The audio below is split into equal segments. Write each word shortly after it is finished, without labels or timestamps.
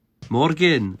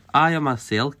Morgan, I am a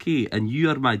Selkie, and you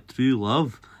are my true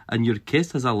love, and your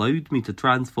kiss has allowed me to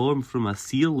transform from a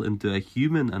seal into a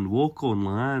human and walk on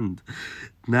land.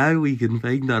 Now we can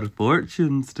find our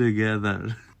fortunes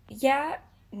together. Yeah,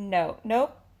 nope,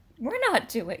 we're not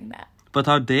doing that. But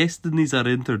our destinies are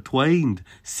intertwined,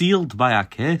 sealed by a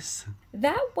kiss.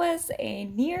 That was a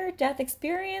near-death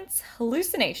experience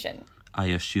hallucination. I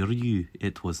assure you,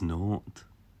 it was not.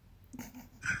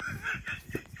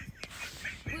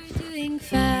 We're doing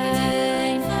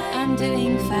fine, I'm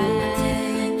doing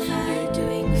fine, you're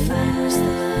doing fine, we're still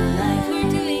alive, we're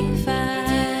doing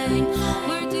fine,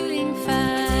 we're doing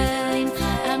fine,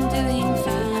 I'm doing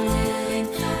fine,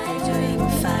 you're doing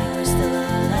fine, we're still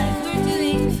alive, we're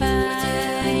doing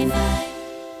fine.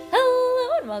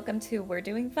 Hello and welcome to We're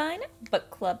Doing Fine Book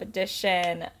Club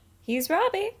Edition. He's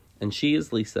Robbie. And she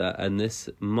is Lisa, and this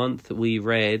month we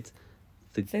read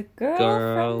The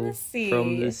Girl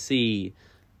from the Sea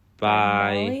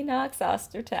by Molly Knox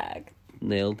Ostertag.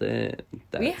 Nailed it.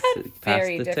 We had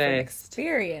very different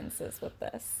experiences with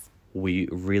this. We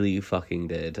really fucking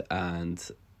did. And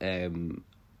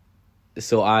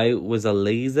so I was a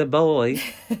lazy boy,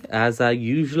 as I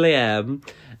usually am,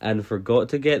 and forgot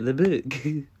to get the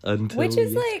book until Which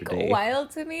is yesterday. like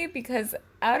wild to me because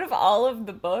out of all of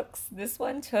the books, this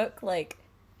one took like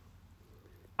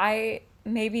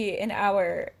maybe an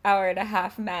hour and a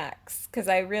half max, because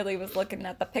I really was looking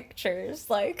at the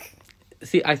pictures. Like,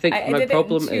 See, I think I my did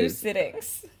problem it in two is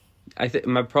sittings. I think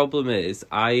my problem is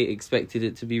I expected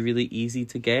it to be really easy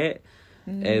to get,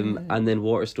 and then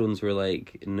Waterstones were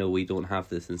like, "No, we don't have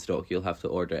this in stock. You'll have to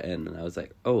order it in." And I was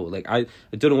like, "Oh, like I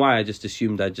don't know why. I just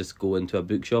assumed I'd just go into a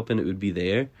bookshop and it would be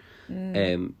there."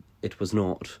 It was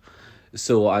not.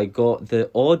 So I got the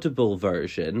Audible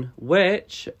version,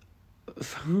 which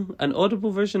an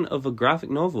Audible version of a graphic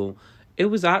novel. It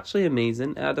was actually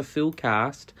amazing. It had a full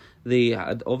cast. They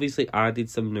had obviously added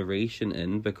some narration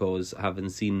in, because having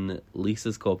seen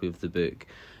Lisa's copy of the book,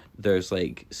 there's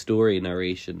like story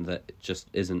narration that just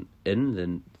isn't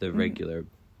in the regular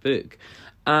book.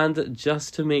 And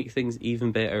just to make things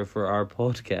even better for our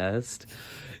podcast,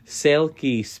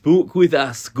 Selkie spoke with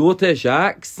a Scottish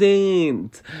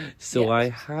accent. So Yes. I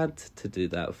had to do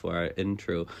that for our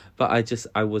intro. But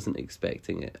I wasn't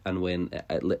expecting it. And when,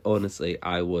 honestly,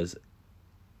 I was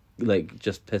like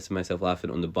just pissing myself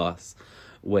laughing on the bus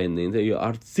when they say,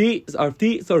 our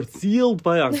dates are sealed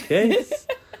by our kiss.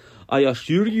 I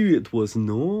assure you it was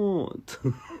not.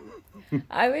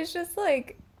 I was just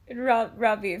like,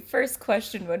 Robbie, first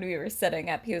question when we were setting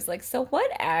up, he was like, "So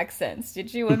what accents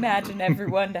did you imagine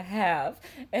everyone to have?"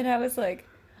 And I was like,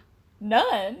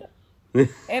 "None."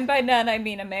 And by none, I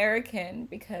mean American,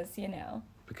 because,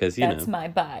 Because, that's my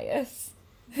bias,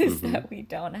 is that we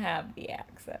don't have the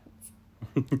accents.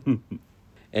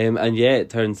 And yeah, it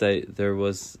turns out there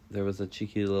was a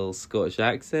cheeky little Scottish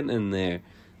accent in there.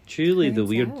 Truly the Turns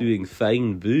We're out. Doing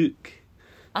Fine book.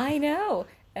 I know,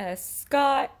 a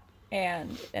Scot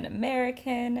and an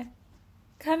American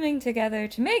coming together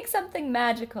to make something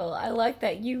magical. I like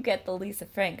that you get the Lisa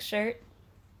Frank shirt.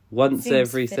 Once Seems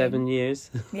every fitting. 7 years.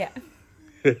 Yeah.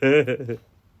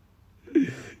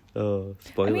 Oh,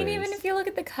 spoilers. I mean, even if you look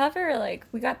at the cover, like,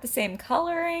 we got the same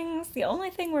colorings. The only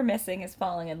thing we're missing is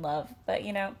falling in love. But,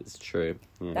 It's true.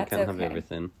 Yeah, That's we can't have okay.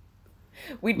 everything.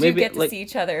 we do Maybe, get to like- see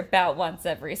each other about once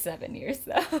every 7 years,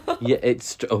 though. Yeah,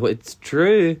 it's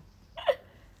true.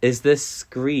 Is this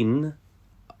screen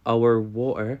our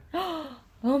water?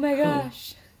 Oh my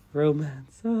gosh.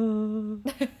 Romance. Oh.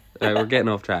 Right, we're getting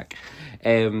off track.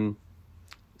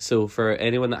 So for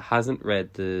anyone that hasn't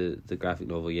read the graphic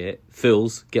novel yet,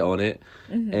 fools, get on it.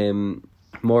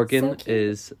 Morgan So cute.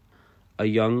 is a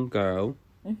young girl,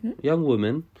 young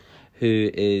woman,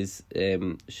 who is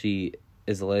she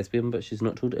is a lesbian, but she's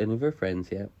not told any of her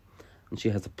friends yet. And she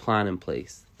has a plan in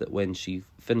place that when she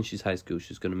finishes high school,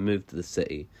 she's going to move to the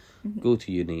city, go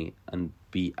to uni, and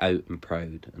be out and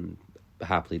proud and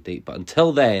happily date. But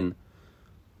until then,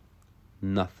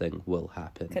 nothing will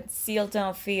happen. Conceal,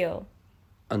 don't feel.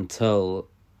 Until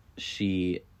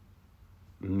she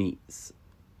meets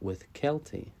with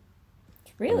Kelty.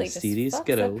 Really, a just serious fucks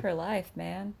girl. up her life,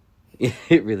 man.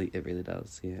 It really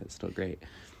does. Yeah, it's not great.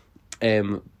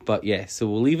 But yeah, so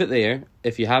we'll leave it there.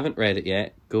 If you haven't read it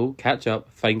yet, go catch up,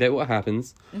 find out what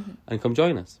happens, and come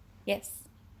join us. Yes.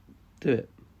 Do it.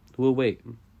 We'll wait.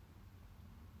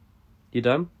 You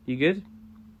done? You good?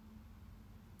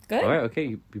 Good. All right. Okay.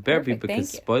 You better be, Perfect, because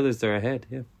thank you. spoilers are ahead.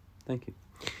 Yeah. Thank you.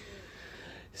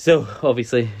 So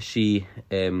obviously she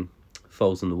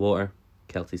falls in the water.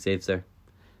 Kelty saves her,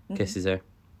 kisses her,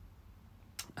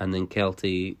 and then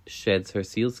Kelty sheds her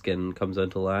sealskin and comes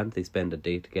onto land. They spend a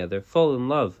day together, fall in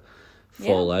love,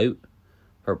 fall out.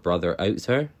 Her brother outs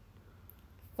her.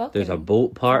 There's a Fucking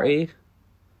boat party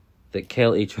that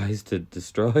Kelty tries to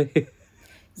destroy.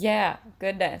 Yeah,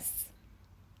 goodness.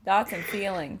 Thoughts and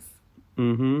feelings.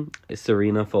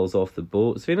 Serena falls off the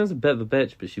boat. Serena's a bit of a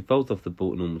bitch, but she falls off the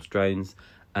boat and almost drowns.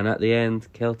 And at the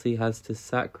end, Kelty has to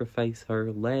sacrifice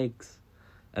her legs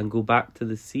and go back to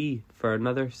the sea for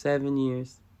another 7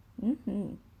 years.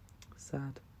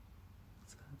 Sad.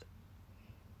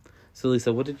 So,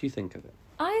 Lisa, what did you think of it?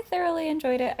 I thoroughly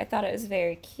enjoyed it. I thought it was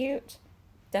very cute.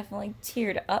 Definitely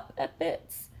teared up at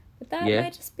bits. But that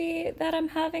might just be that I'm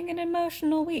having an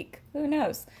emotional week. Who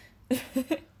knows?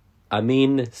 I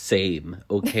mean, same,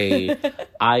 okay?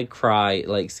 I cry,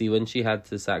 like, see, when she had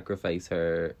to sacrifice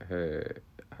her,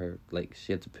 like,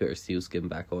 she had to put her sealskin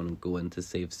back on and go in to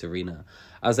save Serena.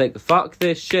 I was like, fuck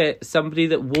this shit. Somebody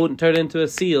that won't turn into a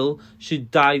seal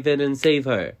should dive in and save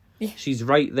her. Yeah. She's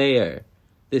right there.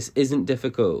 This isn't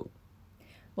difficult.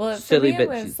 Well, for Silly me, it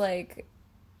bitches. was, like,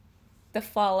 the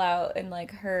fallout and,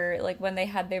 like, her, like, when they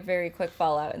had their very quick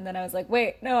fallout. And then I was like,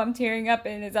 wait, no, I'm tearing up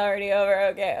and it's already over.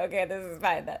 Okay, this is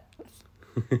fine then.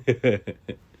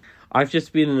 I've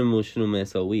just been an emotional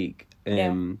mess all week, Yeah.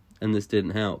 and this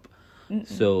didn't help.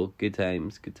 So, good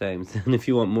times. And if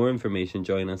you want more information,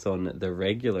 join us on the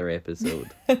regular episode,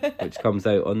 which comes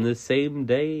out on the same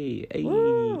day. Ay.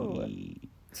 Woo.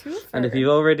 And if you've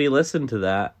already listened to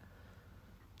that,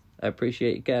 I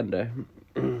appreciate your candor.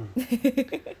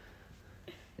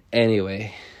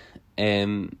 Anyway,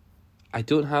 I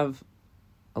don't have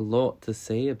a lot to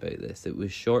say about this. It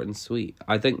was short and sweet.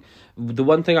 I think the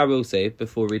one thing I will say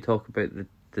before we talk about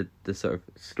the sort of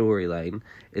storyline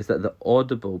is that the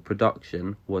Audible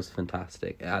production was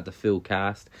fantastic. It had the full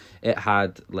cast. It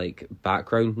had, like,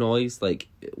 background noise, like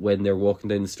when they're walking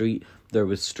down the street, there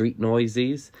was street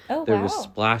noises. Oh, there wow. was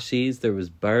splashes, there was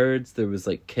birds, there was,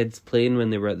 like, kids playing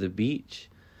when they were at the beach.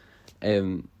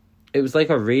 It was like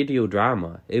a radio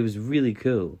drama. It was really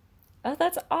cool. Oh,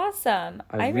 that's awesome.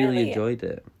 I really enjoyed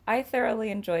it. I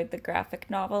thoroughly enjoyed the graphic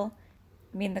novel.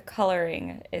 I mean, the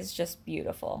coloring is just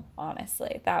beautiful,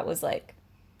 honestly. That was, like,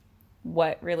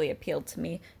 what really appealed to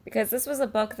me. Because this was a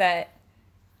book that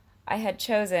I had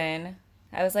chosen.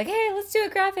 I was like, hey, let's do a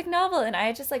graphic novel. And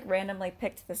I just, like, randomly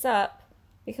picked this up.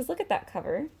 Because look at that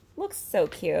cover. Looks so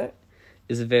cute.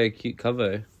 It's a very cute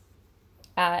cover.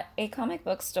 At a comic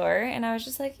book store. And I was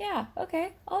just like, yeah,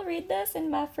 okay, I'll read this in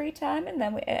my free time. And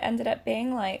then it ended up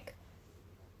being, like,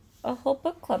 a whole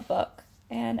book club book.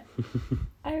 And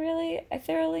I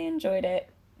thoroughly enjoyed it.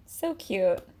 So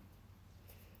cute.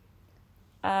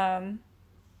 So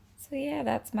yeah,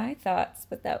 that's my thoughts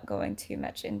without going too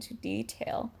much into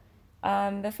detail.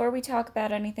 Before we talk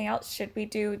about anything else, do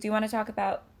you want to talk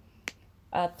about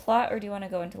plot or do you want to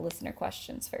go into listener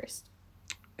questions first?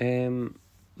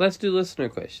 Let's do listener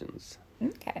questions.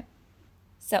 Okay.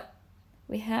 So,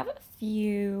 we have a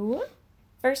few.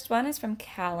 First one is from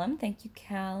Callum. Thank you,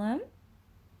 Callum.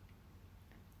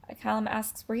 Callum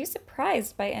asks, were you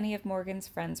surprised by any of Morgan's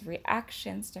friends'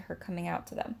 reactions to her coming out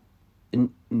to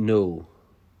them? No.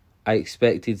 I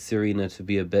expected Serena to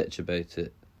be a bitch about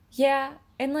it. Yeah,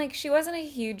 and, like, she wasn't a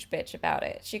huge bitch about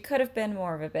it. She could have been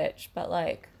more of a bitch, but,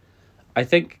 like... I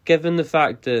think given the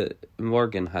fact that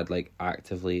Morgan had, like,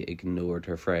 actively ignored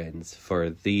her friends for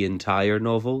the entire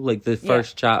novel, like, the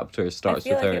first chapter starts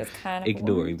with her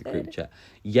ignoring the group chat.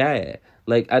 Yeah.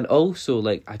 Like, and also,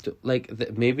 like, I don't,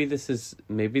 like, maybe this is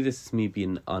me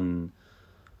being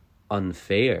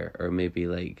unfair or maybe,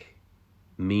 like,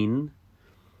 mean.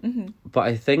 Mm-hmm. But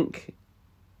I think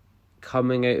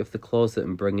coming out of the closet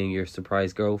and bringing your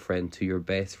surprise girlfriend to your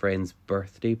best friend's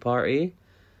birthday party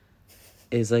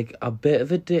is, like, a bit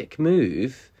of a dick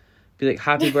move. Be like,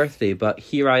 happy birthday, but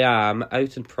here I am,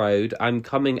 out and proud. I'm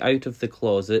coming out of the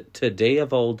closet today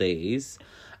of all days,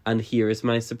 and here is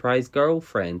my surprise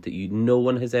girlfriend that no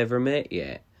one has ever met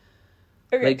yet.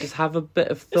 Okay. Like, just have a bit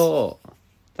of thought.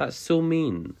 That's so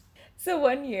mean. So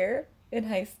one year in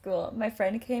high school, my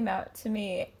friend came out to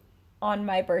me on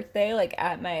my birthday, like,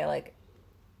 at my, like,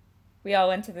 we all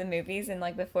went to the movies, and,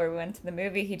 like, before we went to the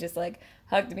movie, he just, like,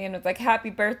 hugged me and was like,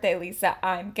 happy birthday, Lisa,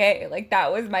 I'm gay. Like,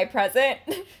 that was my present.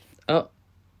 Oh.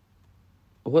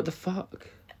 What the fuck?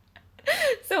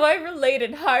 So I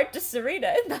related hard to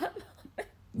Serena in that moment.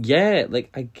 Yeah, like,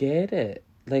 I get it.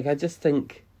 Like, I just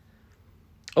think...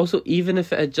 Also, even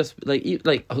if it had just... Like,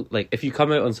 if you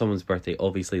come out on someone's birthday,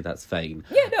 obviously that's fine.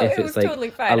 Yeah, no, if it was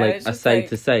totally fine. Like, I was just a side like...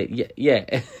 to side,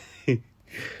 yeah.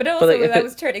 But also, like, I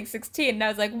was turning 16, and I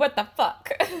was like, what the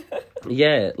fuck?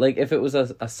 Yeah, like, if it was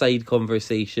a side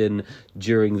conversation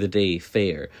during the day,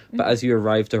 fair. But as you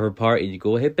arrive to her party, you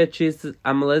go, hey, bitches,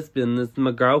 I'm a lesbian, this is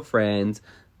my girlfriend.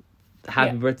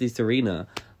 happy Yeah. birthday, Serena.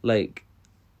 Like,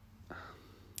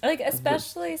 Like,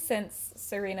 especially since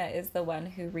Serena is the one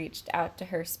who reached out to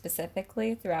her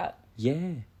specifically throughout.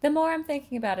 yeah. The more I'm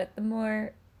thinking about it, the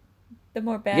more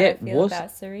bad Yeah, I feel was-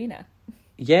 about Serena.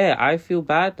 Yeah, I feel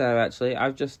bad now, actually.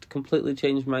 I've just completely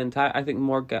changed my entire... I think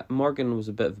Morgan was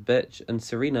a bit of a bitch, and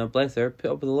Serena, bless her, put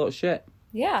up with a lot of shit.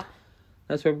 Yeah.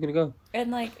 That's where I'm going to go.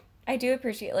 And, like, I do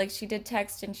appreciate, like, she did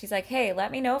text and she's like, hey,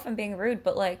 let me know if I'm being rude,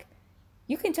 but, like,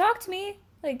 you can talk to me.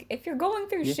 Like, if you're going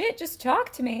through shit, just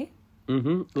talk to me.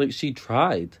 Like, she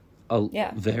tried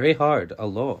Yeah. very hard, a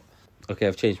lot. Okay,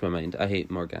 I've changed my mind. I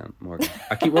hate Morgan.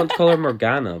 I keep wanting to call her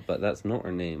Morgana, but that's not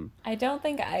her name. I don't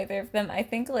think either of them. I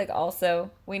think, like,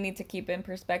 also we need to keep in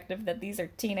perspective that these are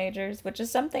teenagers, which is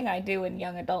something I do in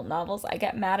young adult novels. I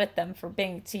get mad at them for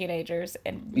being teenagers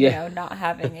and, you know, not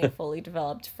having a fully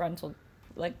developed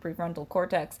prefrontal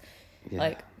cortex. Yeah.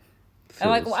 Like, I'm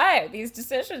like, Fools. why are these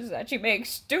decisions that you make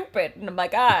stupid? And I'm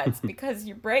like, it's because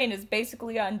your brain is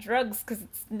basically on drugs because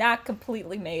it's not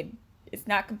completely made. It's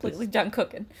not completely done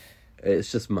cooking.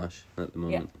 It's just mush at the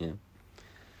moment, yeah.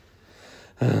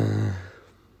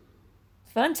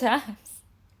 Fun times.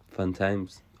 Fun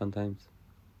times.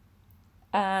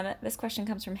 This question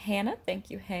comes from Hannah. Thank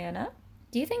you, Hannah.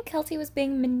 Do you think Kelty was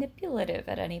being manipulative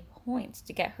at any point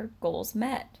to get her goals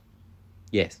met?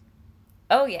 Yes.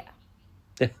 Oh, yeah.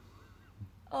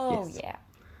 Oh, Yes. yeah.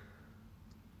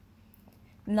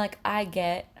 And, like, I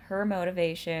get her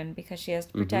motivation because she has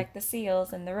to protect the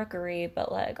seals and the rookery,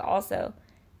 but, like, also,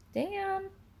 damn,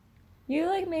 you,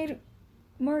 like, made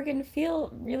Morgan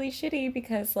feel really shitty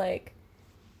because, like,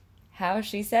 how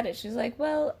she said it. She's like,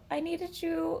 well, I needed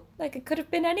you, like, it could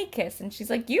have been any kiss. And she's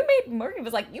like, Morgan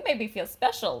was like, you made me feel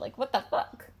special. Like, what the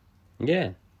fuck?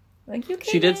 Yeah. Like, you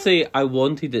She came did in- say, I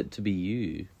wanted it to be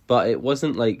you. But it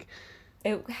wasn't like...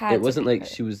 It had It to wasn't be like her.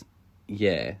 she was...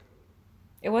 Yeah.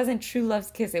 It wasn't true love's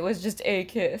kiss. It was just a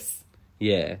kiss.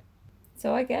 Yeah.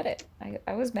 So I get it.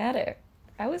 I was mad at her.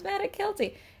 I was mad at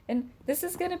Kelty. And this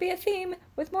is going to be a theme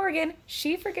with Morgan.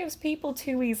 She forgives people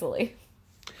too easily.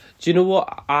 Do you know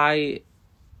what I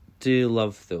do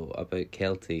love, though, about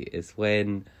Kelty is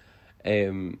when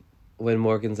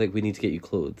Morgan's like, we need to get you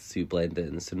clothes so you blend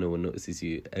in so no one notices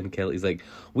you. And Kelty's like,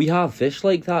 we have fish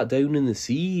like that down in the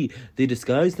sea. They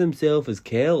disguise themselves as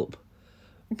kelp.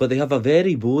 But they have a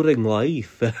very boring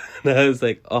life. And I was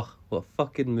like, oh, what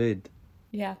fucking mood.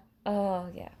 Yeah. Oh,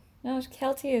 yeah. No,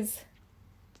 Kelty is...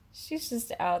 She's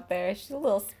just out there. She's a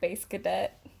little space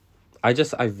cadet. I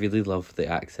really love the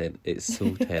accent. It's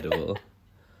so terrible.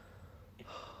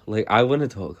 Like, I want to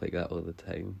talk like that all the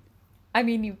time. I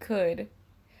mean, you could.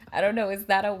 I don't know. Is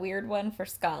that a weird one for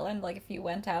Scotland? Like, if you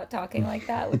went out talking like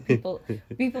that, would people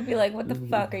be like, what the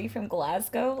fuck? Are you from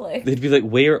Glasgow? Like, They'd be like,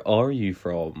 where are you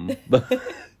from?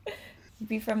 you'd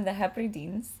be from the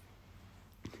Hebrides.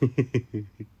 Oh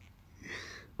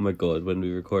my god, when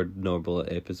we record normal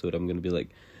episode, I'm going to be like,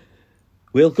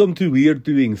 welcome to We're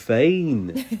Doing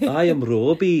Fine. I am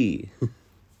Robbie.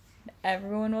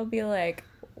 Everyone will be like,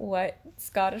 what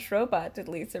Scottish robot did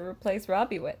Lisa replace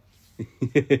Robbie with?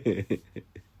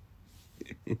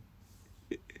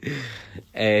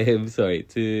 Sorry,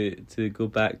 to go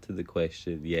back to the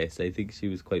question, yes, I think she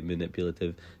was quite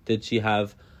manipulative. Did she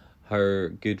have her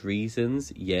good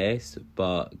reasons? Yes,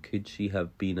 but could she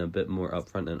have been a bit more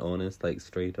upfront and honest, like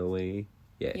straight away?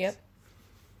 Yes. Yep.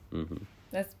 Mm-hmm.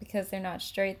 That's because they're not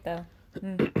straight, though.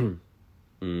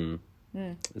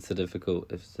 It's a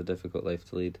difficult life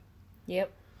to lead.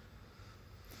 Yep.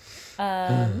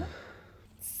 Let's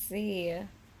see.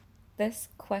 This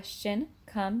question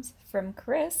comes from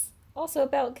Chris, also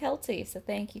about Kelty. So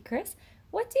thank you, Chris.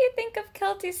 What do you think of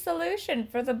Kelty's solution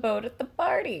for the boat at the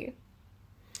party?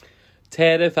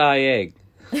 Terrifying.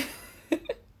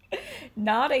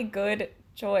 Not a good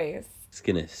choice. It's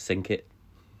gonna sink it.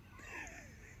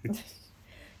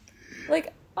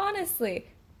 Like, honestly.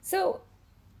 So,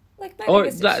 like, my Or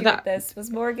biggest issue with this was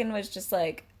Morgan was just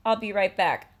like, I'll be right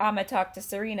back. I'm gonna talk to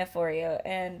Serena for you.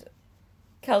 And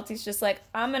Kelty's just like,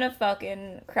 I'm gonna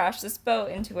fucking crash this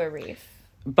boat into a reef.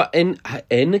 But in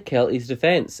Kelty's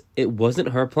defense, it wasn't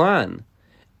her plan.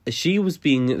 She was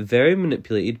being very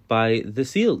manipulated by the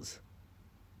seals.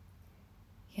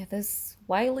 Yeah, those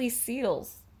wily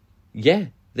seals. Yeah,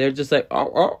 they're just like,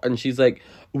 oh, and she's like,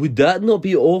 would that not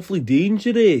be awfully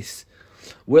dangerous?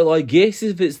 Well, I guess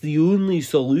if it's the only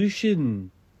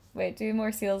solution. Wait, do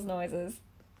more seals noises.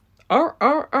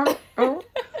 Oh.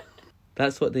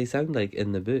 That's what they sound like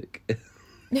in the book.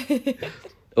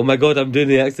 Oh my god, I'm doing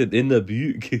the accent in the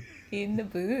book. In the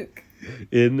book.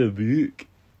 In the book.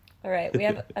 All right, we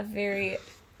have a very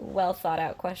well thought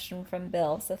out question from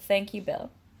Bill. So thank you, Bill.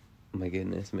 Oh my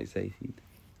goodness, I'm excited.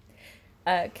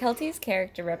 Kelty's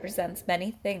character represents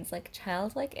many things like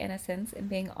childlike innocence and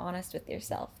being honest with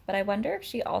yourself, but I wonder if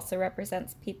she also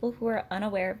represents people who are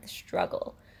unaware of the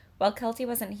struggle. While Kelty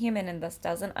wasn't human and thus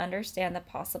doesn't understand the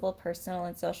possible personal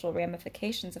and social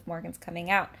ramifications of Morgan's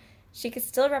coming out, she could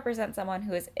still represent someone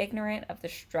who is ignorant of the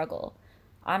struggle.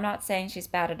 I'm not saying she's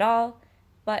bad at all,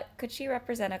 but could she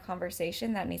represent a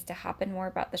conversation that needs to happen more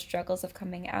about the struggles of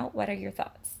coming out? What are your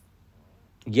thoughts?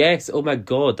 Yes, oh my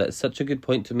god, that's such a good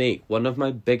point to make. One of my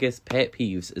biggest pet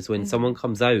peeves is when someone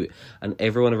comes out and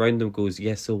everyone around them goes,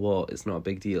 yes, so what? It's not a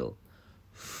big deal.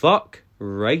 Fuck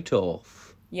right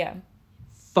off. Yeah.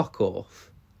 Fuck off.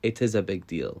 It is a big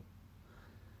deal.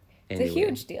 It's a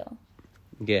huge deal.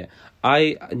 Yeah.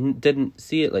 Didn't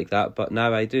see it like that, but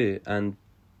now I do. And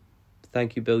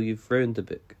thank you, Bill, you've ruined the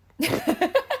book.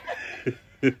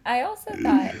 I also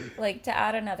thought, like, to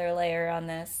add another layer on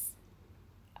this,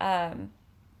 and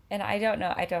I don't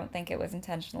know, I don't think it was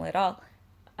intentional at all.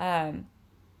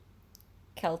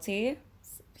 Kelty's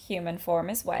human form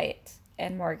is white,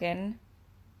 and Morgan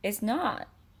is not.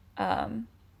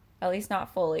 At least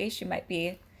not fully. She might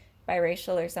be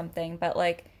biracial or something, but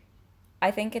like, I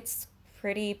think it's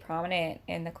pretty prominent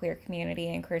in the queer community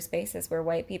and queer spaces where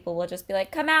white people will just be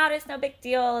like, come out, it's no big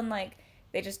deal, and like,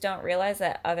 they just don't realize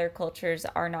that other cultures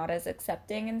are not as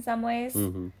accepting in some ways.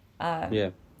 Mm-hmm. Yeah.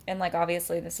 And like,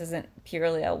 obviously this isn't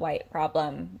purely a white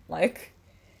problem, like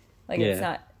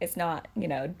Yeah. it's not, you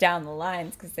know, down the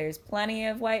lines, because there's plenty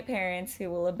of white parents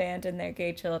who will abandon their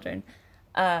gay children,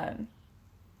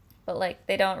 but like,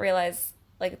 they don't realize,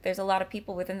 like, there's a lot of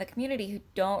people within the community who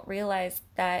don't realize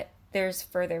that there's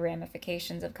further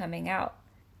ramifications of coming out.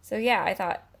 So yeah, I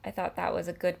thought that was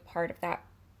a good part of that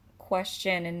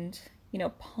question and, you know,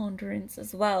 ponderance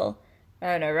as well. I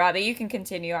don't know, Robbie, you can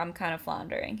continue. I'm kind of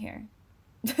floundering here.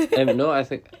 No, I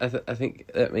think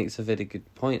that makes a very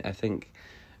good point. I think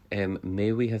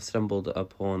may we have stumbled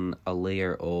upon a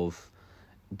layer of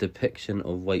depiction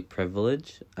of white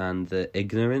privilege and the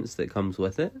ignorance that comes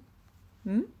with it.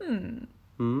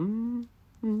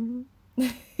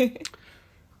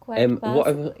 Quite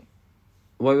possibly.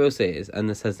 What I will say is, and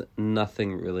this has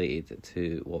nothing related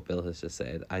to what Bill has just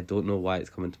said, I don't know why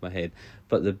it's coming to my head,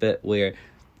 but the bit where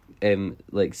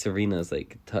like Serena's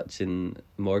like touching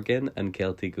Morgan and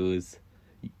Kelty goes,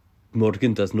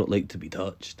 Morgan does not like to be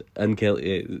touched, and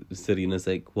Serena's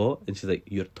like, what? And she's like,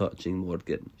 you're touching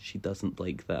Morgan, she doesn't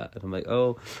like that. And I'm like,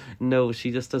 oh no,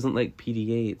 she just doesn't like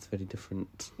PDA, it's very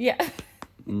different. Yeah.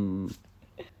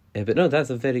 But no, that's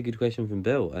a very good question from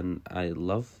Bill, and I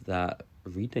love that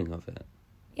reading of it.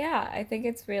 Yeah, I think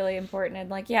it's really important. And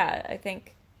like, yeah,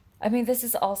 I mean, this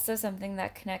is also something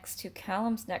that connects to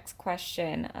Callum's next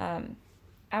question.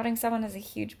 Outing someone is a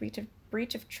huge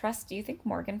breach of trust. Do you think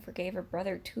Morgan forgave her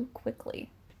brother too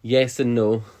quickly? Yes and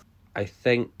no. I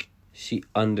think she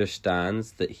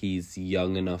understands that he's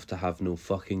young enough to have no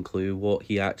fucking clue what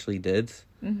he actually did.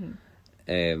 Mm-hmm.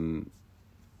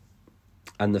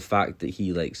 And the fact that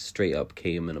he like straight up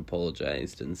came and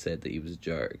apologized and said that he was a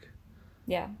jerk.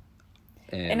 Yeah.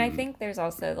 And I think there's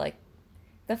also like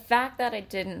the fact that it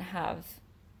didn't have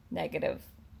negative,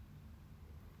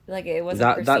 like it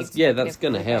wasn't that's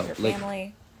gonna help. Her like,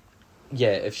 family. Yeah,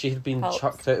 if she had been helps.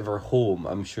 chucked out of her home,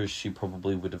 I'm sure she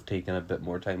probably would have taken a bit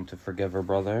more time to forgive her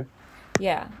brother.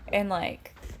 Yeah, and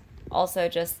like also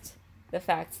just the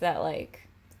fact that like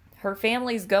her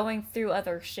family's going through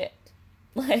other shit,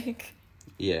 like.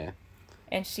 Yeah.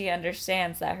 And she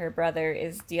understands that her brother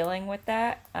is dealing with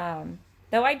that.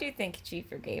 Though I do think she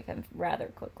forgave him rather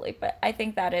quickly. But I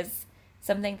think that is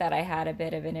something that I had a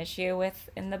bit of an issue with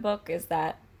in the book, is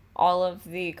that all of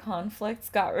the conflicts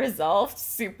got resolved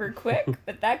super quick.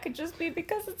 But that could just be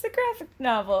because it's a graphic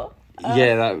novel.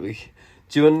 Yeah, do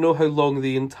you want to know how long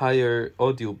the entire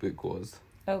audiobook was?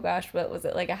 Oh gosh, what was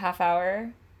it, like a half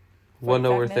hour? 1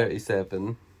 hour minutes?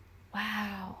 37.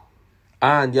 Wow.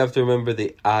 And you have to remember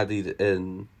they added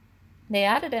in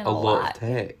a lot of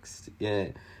text. Yeah.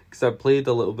 Because I played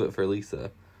a little bit for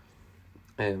Lisa.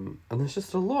 And there's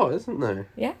just a lot, isn't there?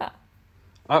 Yeah.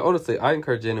 I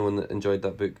encourage anyone that enjoyed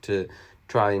that book to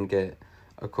try and get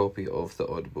a copy of the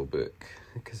Audible book,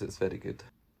 because it's very good.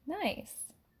 Nice.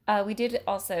 We did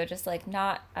also, just like,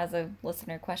 not as a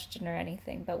listener question or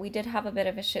anything, but we did have a bit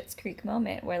of a Schitt's Creek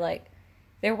moment where like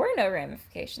there were no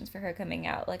ramifications for her coming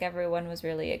out. Like, everyone was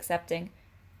really accepting.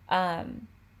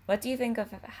 What do you think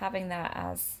of having that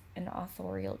as an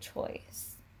authorial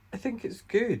choice? I think it's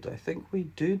good. I think we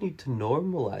do need to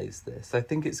normalise this. I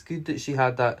think it's good that she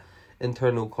had that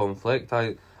internal conflict.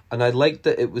 I liked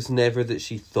that it was never that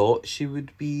she thought she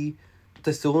would be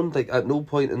disowned. Like, at no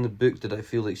point in the book did I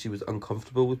feel like she was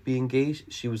uncomfortable with being gay.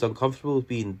 She was uncomfortable with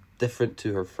being different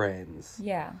to her friends.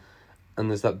 Yeah. And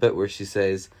there's that bit where she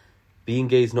says, being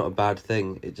gay is not a bad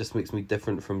thing. It just makes me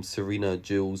different from Serena,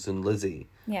 Jules, and Lizzie.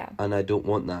 Yeah. And I don't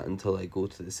want that until I go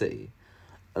to the city.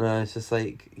 And I was just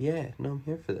like, yeah, no, I'm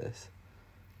here for this.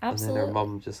 Absolutely. And then her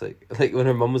mum just like when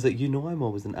her mum was like, you know, I'm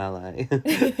always an ally.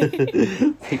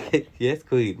 Like, yes,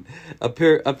 queen. A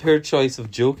poor choice of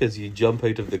joke as you jump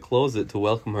out of the closet to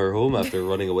welcome her home after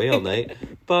running away all night.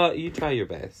 But you try your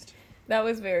best. That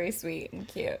was very sweet and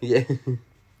cute. Yeah.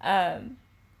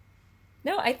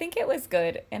 No, I think it was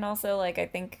good. And also, like, I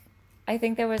think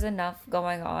there was enough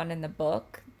going on in the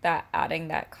book that adding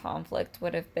that conflict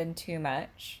would have been too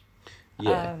much.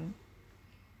 Yeah.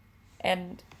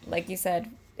 And like you said,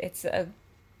 it's a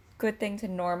good thing to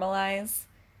normalize.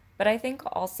 But I think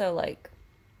also, like,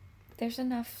 there's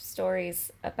enough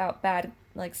stories about bad,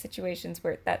 like, situations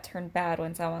where that turn bad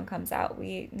when someone comes out.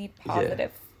 We need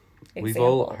positive examples. We've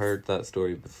all heard that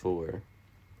story before.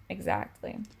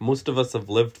 Exactly. Most of us have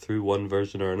lived through one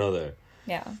version or another.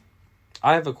 Yeah.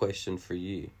 I have a question for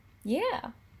you.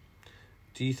 Yeah.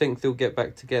 Do you think they'll get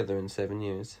back together in 7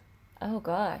 years? Oh,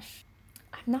 gosh.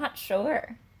 I'm not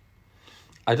sure.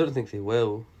 I don't think they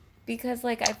will. Because,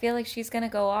 like, I feel like she's going to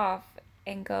go off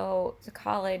and go to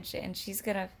college and she's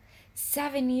going to...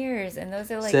 7 years. And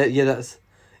those are, like...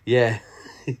 Yeah.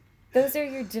 Those are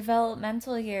your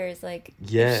developmental years. Like,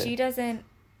 Yeah. if she doesn't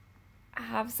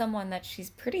have someone that she's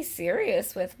pretty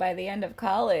serious with by the end of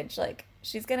college, like,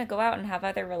 she's going to go out and have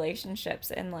other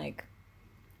relationships and, like,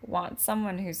 want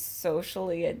someone who's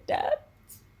socially adept.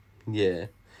 Yeah.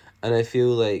 And I feel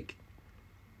like,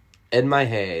 in my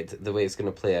head, the way it's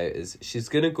going to play out is she's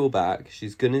going to go back,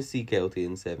 she's going to see Kelty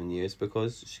in 7 years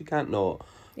because she can't not,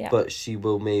 Yeah. but she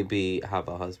will maybe have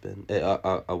a husband,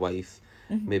 a wife,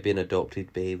 Mm-hmm. maybe an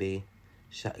adopted baby.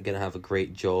 She's going to have a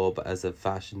great job as a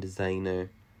fashion designer.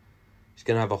 She's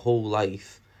going to have a whole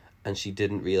life, and she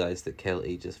didn't realise that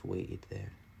Kelty just waited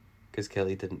there. Because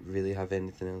Kelty didn't really have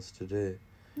anything else to do.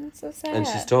 That's so sad. And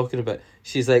she's talking about,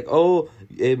 she's like, I'll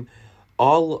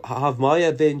have my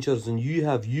adventures and you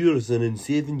have yours, and in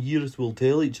 7 years we'll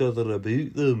tell each other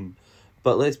about them.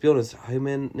 But let's be honest, how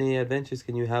many adventures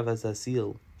can you have as a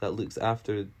seal that looks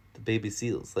after the baby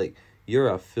seals? Like, you're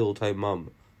a full-time mum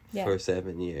for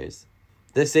 7 years.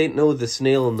 This ain't no The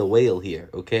Snail and the Whale here,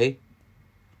 okay?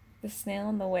 The Snail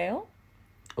and the Whale?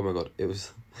 Oh my god, it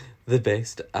was the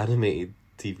best animated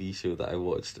TV show that I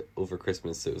watched over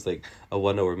Christmas. So it was like a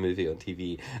 1 hour movie on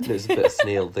TV, and it was a bit of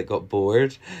snail that got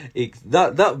bored. It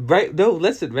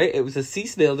was a sea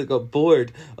snail that got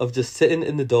bored of just sitting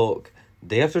in the dock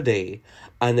day after day,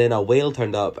 and then a whale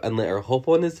turned up and let her hop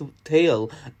on his tail,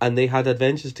 and they had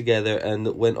adventures together and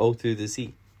went all through the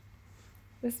sea.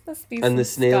 This must be And some the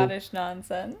snail- Scottish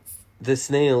nonsense. The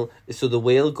snail, so the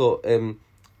whale got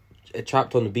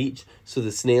trapped on the beach, so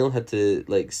the snail had to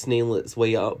like snail its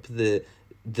way up the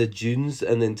dunes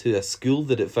and then to a school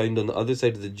that it found on the other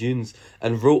side of the dunes,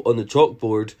 and wrote on the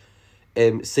chalkboard,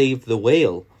 "Save the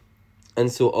whale."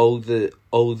 And so all the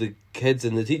kids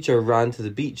and the teacher ran to the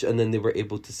beach, and then they were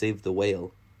able to save the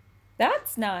whale.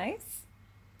 That's nice.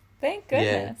 Thank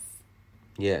goodness.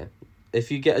 Yeah.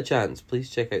 If you get a chance, please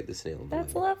check out The Snail and the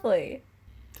That's Whale. lovely.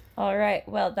 All right.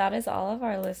 Well, that is all of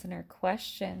our listener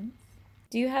questions.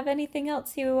 Do you have anything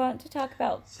else you want to talk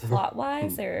about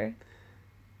plot-wise, or?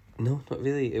 No, not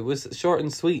really. It was short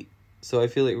and sweet, so I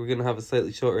feel like we're going to have a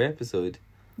slightly shorter episode.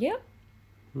 Yep.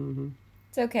 Mm-hmm.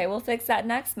 It's okay. We'll fix that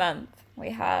next month.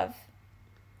 We have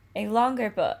a longer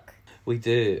book. We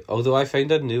do. Although I found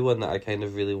a new one that I kind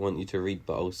of really want you to read,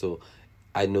 but also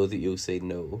I know that you'll say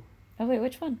no. Oh, wait,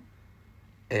 which one?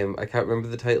 I can't remember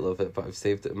the title of it, but I've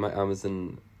saved it in my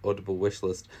Amazon Audible wish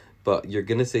list. But you're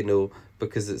going to say no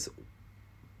because it's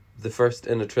the first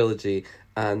in a trilogy,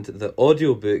 and the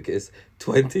audiobook is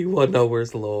 21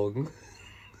 hours long.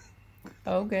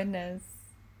 Oh, goodness.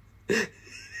 I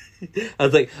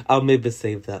was like, I'll maybe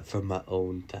save that for my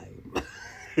own time.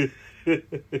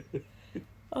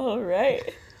 All right.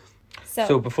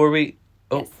 So before we...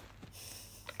 Oh, yes.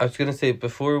 I was going to say,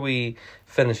 before we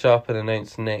finish up and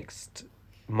announce next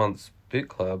month's book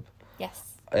club,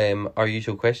 Yes. our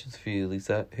usual questions for you,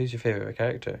 Lisa. Who's your favourite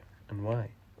character and why?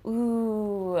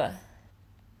 Ooh.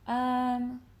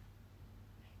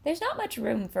 There's not much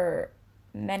room for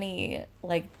many,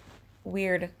 like,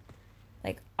 weird,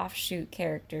 like, offshoot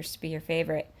characters to be your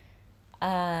favorite.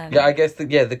 Yeah, I guess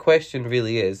the question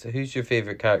really is, who's your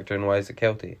favourite character and why is it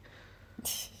Kelty?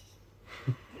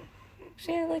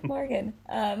 Actually, I like Morgan.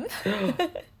 I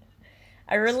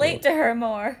relate to her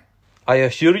more. I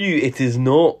assure you it is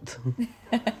not.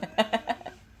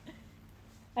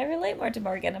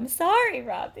 Mortimer Morgan. I'm sorry,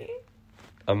 Robbie.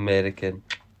 American.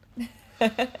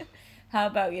 How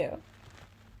about you?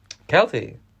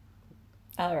 Kelty.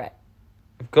 All right.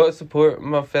 I've got to support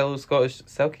my fellow Scottish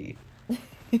Selkie.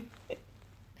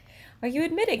 Are you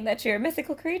admitting that you're a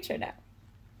mythical creature now?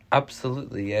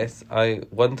 Absolutely, yes. I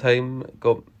one time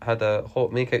had a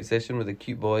hot makeout session with a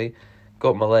cute boy,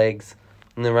 got my legs,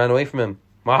 and then ran away from him.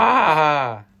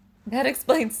 Ah! That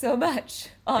explains so much,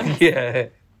 honestly. Yeah.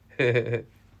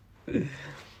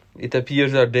 It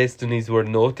appears our destinies were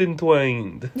not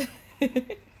entwined.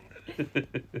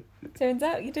 Turns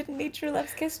out you didn't need true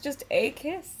love's kiss, just a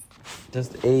kiss.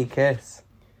 Just a kiss.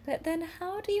 But then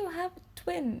how do you have a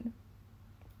twin?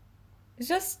 Is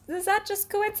that just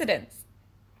coincidence?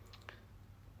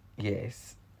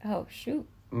 Yes. Oh, shoot.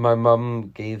 My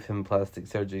mum gave him plastic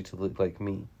surgery to look like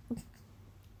me.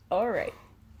 All right.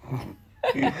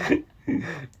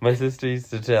 My sister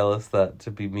used to tell us that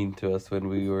to be mean to us when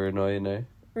we were annoying her.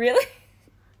 Really?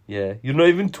 Yeah. You're not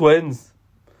even twins.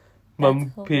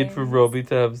 Mum That's paid for hilarious. Robbie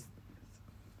to have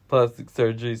plastic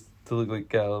surgeries to look like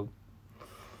Callum.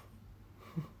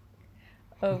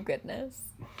 Oh, goodness.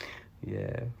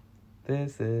 Yeah.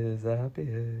 This is a happy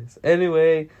house.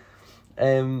 Anyway,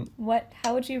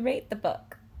 How would you rate the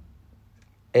book?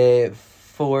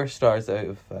 4 stars out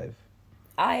of 5.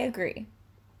 I agree.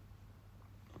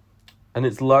 And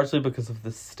it's largely because of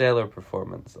the stellar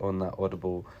performance on that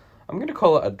Audible. I'm going to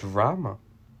call it a drama.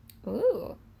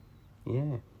 Ooh.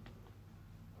 Yeah.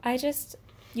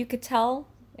 You could tell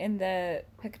in the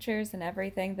pictures and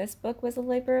everything, this book was a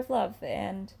labor of love,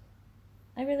 and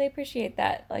I really appreciate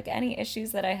that. Like, any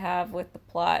issues that I have with the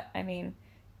plot, I mean,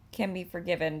 can be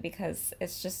forgiven because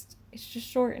it's just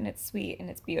short and it's sweet and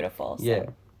it's beautiful. So. Yeah.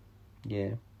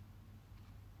 Yeah.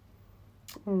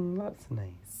 Oh, that's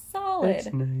nice. Solid.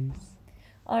 That's nice.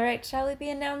 All right, shall we be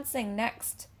announcing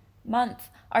next month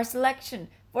our selection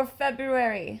for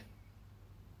February?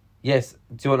 Yes.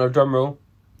 Do you want our drum roll?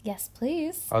 Yes,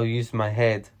 please. I'll use my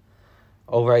head.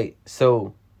 Alright,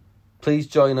 so please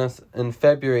join us in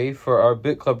February for our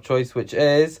book club choice, which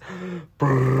is The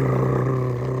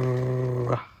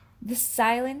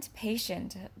Silent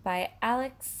Patient by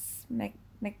Alex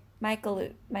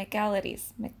Michaelides.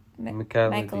 Michaelides.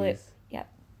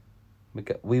 Yep.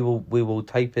 We will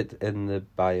type it in the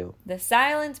bio. The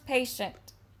Silent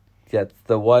Patient. That's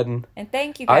the one. And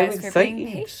thank you I'm guys for being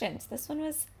excited. patient. This one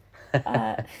was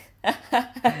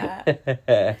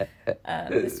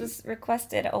this was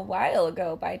requested a while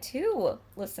ago by 2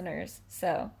 listeners.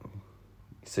 So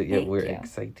yeah, Thank we're you.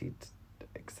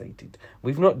 excited.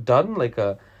 We've not done like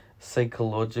a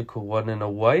psychological one in a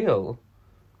while.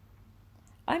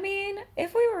 I mean,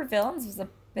 If We Were Villains was a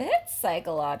bit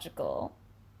psychological.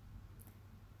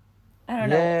 I don't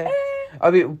Yeah. know. I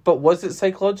mean, but was it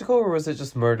psychological or was it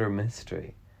just murder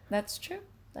mystery? That's true.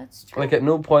 That's true. Like, at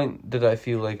no point did I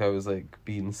feel like I was, like,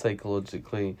 being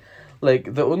psychologically...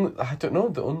 Like, the only... I don't know,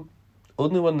 the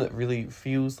only one that really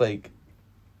feels, like,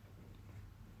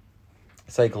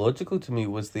 psychological to me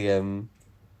was the,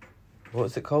 what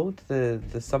was it called? The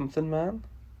something man?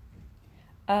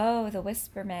 Oh, The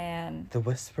Whisper Man. The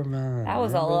Whisper Man. That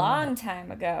was a Remember long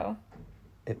time ago.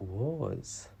 that? It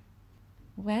was.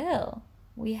 Well,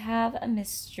 we have a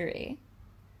mystery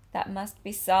that must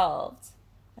be solved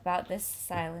about this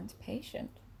silent patient.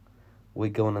 We're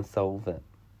gonna solve it.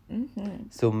 Mm-hmm.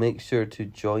 So make sure to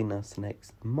join us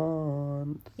next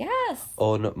month. Yes.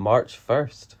 On March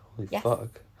 1st. Holy Yes.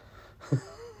 fuck.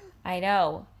 I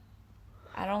know.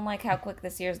 I don't like how quick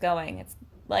this year's going. It's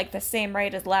like the same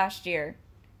rate as last year.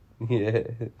 Yeah.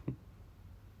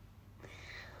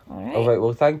 All right. All right.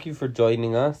 Well, thank you for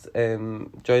joining us.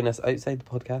 Join us outside the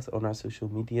podcast on our social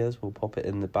medias. We'll pop it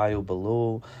in the bio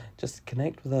below. Just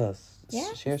connect with us.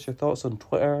 Yeah. Share your thoughts on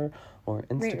Twitter or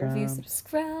Rate, review, Instagram.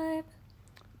 subscribe.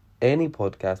 Any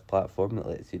podcast platform that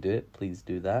lets you do it, please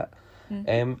do that. Mhm.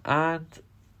 And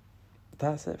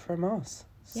that's it from us.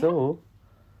 So,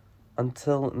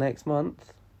 until next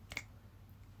month,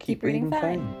 keep reading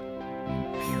fine.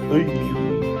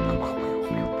 Bye.